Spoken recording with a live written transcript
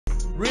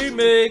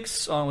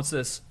Remix. Oh, what's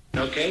this?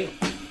 Okay.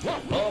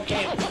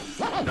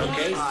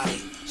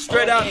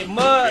 Straight out the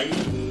mud.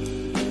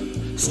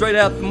 Straight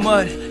out the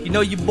mud. You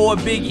know your boy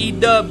Big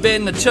E-Dub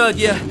in the chud,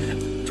 yeah.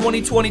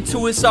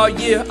 2022 is our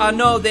year. I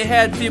know they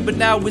had fear, but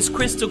now it's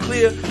crystal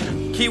clear.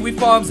 Kiwi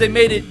Farms, they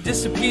made it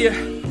disappear.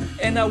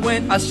 And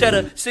I shed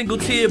a single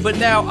tear, but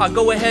now I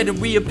go ahead and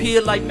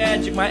reappear like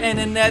magic. My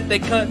internet, they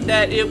cut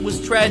that, it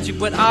was tragic,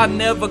 but I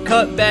never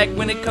cut back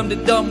when it come to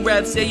dumb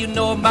raps. Yeah, you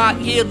know I'm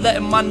out here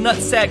letting my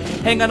nutsack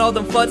hang on all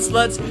them fun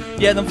sluts.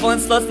 Yeah, them fun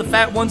sluts, the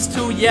fat ones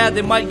too. Yeah,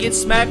 they might get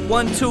smacked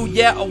 1-2.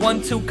 Yeah, a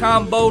 1-2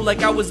 combo,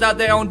 like I was out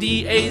there on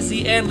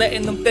DAZ and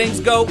letting them things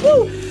go.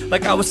 Woo!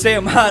 Like I was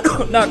saying, hot,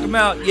 knock them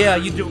out. Yeah,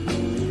 you do.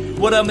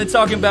 What I've been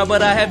talking about,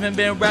 but I haven't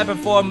been rapping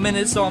for a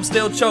minute, so I'm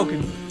still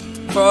choking.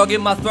 Frog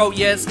in my throat,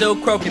 yeah, it's still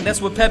croaking.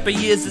 That's what pepper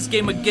is, this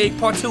game of gate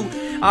part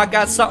 2. I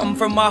got something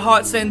from my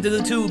heart sent to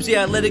the tubes.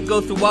 Yeah, let it go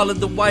through all of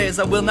the wires.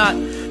 I will not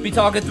be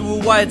talking through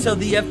a wire till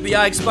the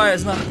FBI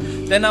expires. Nah,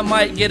 then I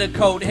might get a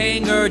coat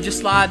hanger,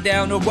 just slide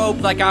down the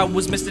rope like I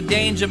was Mr.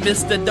 Danger,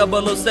 Mr.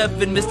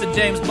 007, Mr.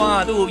 James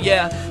Bond. Ooh,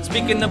 yeah,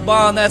 speaking of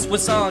Bond, that's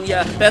what's on.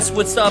 Yeah, that's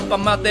what's up.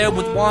 I'm out there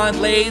with wine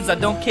blades. I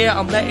don't care,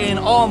 I'm letting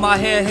all my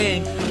hair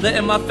hang,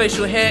 letting my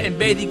facial hair and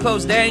bathing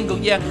clothes dangle.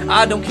 Yeah,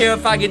 I don't care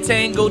if I get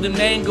tangled and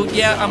mangled.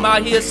 Yeah, I'm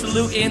out here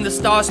saluting the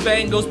Star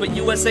Spangles. But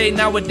USA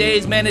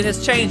nowadays, man, it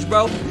has changed,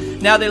 bro.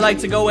 Now they like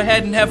to go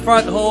ahead and have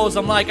front holes.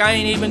 I'm like, I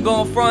ain't even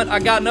going front. I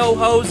got no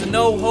hoes and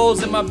no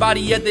holes in my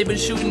body yet. They've been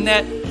shooting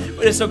that,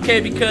 but it's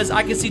okay because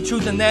I can see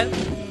truth in that.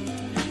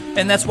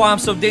 And that's why I'm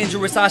so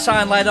dangerous. I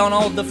shine light on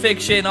all the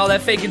fiction, all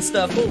that faking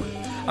stuff. Ooh.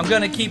 I'm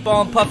gonna keep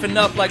on puffing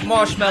up like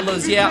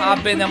marshmallows. Yeah,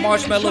 I've been that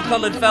marshmallow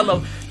colored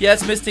fellow.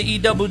 Yes, Mr.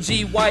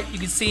 E-double-G white, you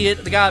can see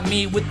it. They got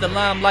me with the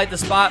limelight, the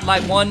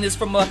spotlight. One is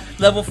from a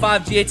level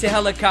 5 GA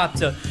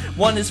helicopter.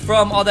 One is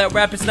from all that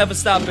rap, it's never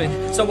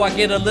stopping. So I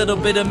get a little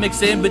bit of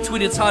mix in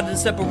between. It's hard to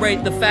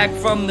separate the fact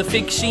from the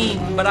fiction.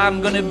 But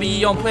I'm gonna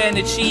be on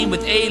planet Sheen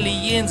with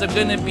aliens. I'm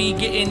gonna be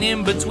getting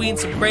in between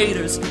some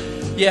craters.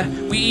 Yeah,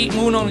 we eat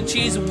moon on the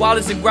cheese and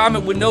Wallace and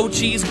Gromit with no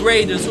cheese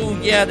graters. Ooh,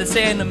 yeah, that's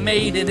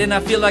animated. And I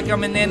feel like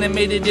I'm an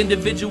animated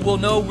individual.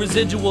 No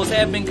residuals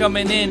have been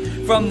coming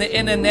in from the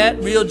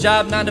internet. Real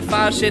job, 9 to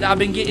 5 shit, I've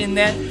been getting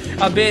that.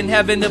 I've been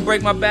having to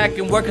break my back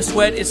and work a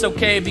sweat. It's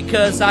okay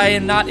because I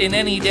am not in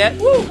any debt.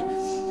 Woo!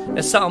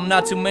 That's something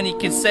not too many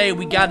can say.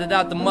 We got it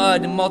out the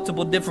mud in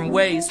multiple different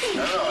ways.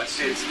 No, it's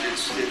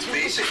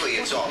basically,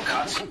 it's all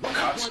cuts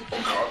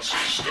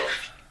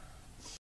stuff.